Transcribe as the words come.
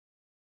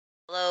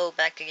Hello,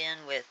 back again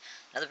with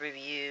another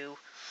review.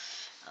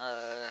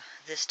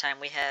 This time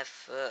we have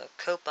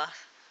Koopa.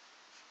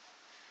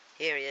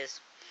 Here he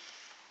is.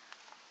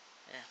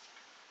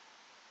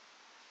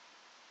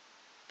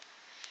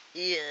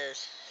 Yeah.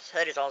 His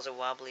head is also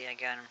wobbly. I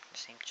got him the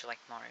same like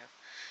Mario.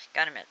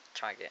 Got him at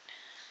Target.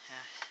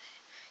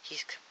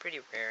 He's pretty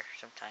rare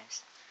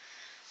sometimes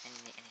in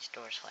any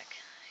stores. Like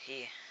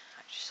I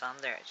just saw him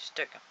there. I just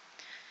took him.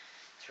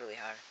 It's really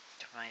hard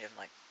to find him.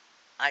 Like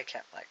I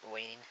kept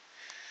waiting.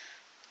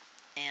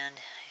 And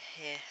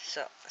yeah,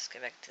 so let's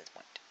get back to the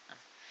point.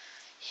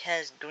 He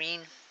has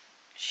green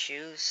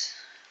shoes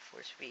for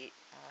his feet.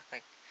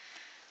 Like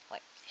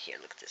here,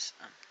 look at this.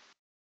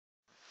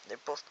 They're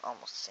both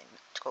almost the same.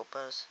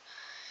 Koopa's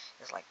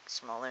is like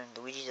smaller, and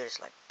Luigi's is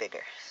like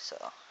bigger. So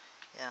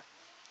yeah.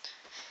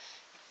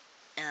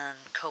 And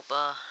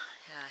Koopa,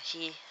 yeah,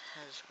 he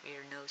has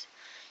weird nose.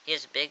 He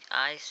has big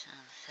eyes, and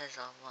his head's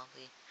all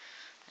wobbly.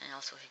 And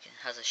also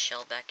has a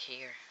shell back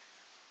here.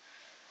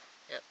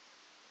 Yep.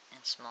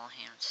 And small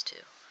hands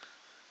too.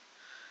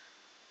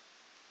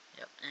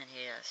 Yep. And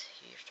he has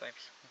ear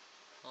stripes.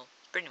 Well,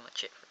 pretty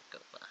much it for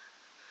Koopa.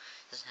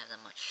 Doesn't have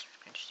that much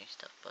interesting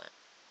stuff, but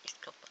he's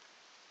Koopa.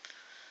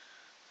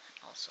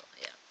 Also,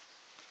 yeah.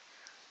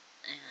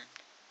 And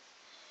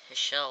his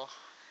shell,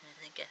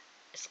 I think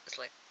it's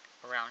like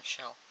a round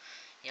shell.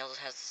 He also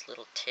has this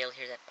little tail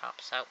here that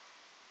pops out.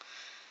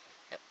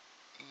 Yep.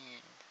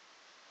 And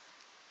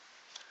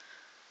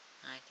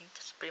I think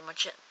that's pretty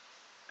much it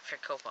for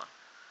Koopa.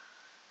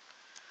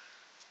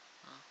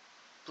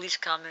 Please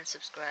comment,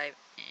 subscribe,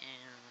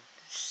 and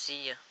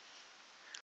see ya.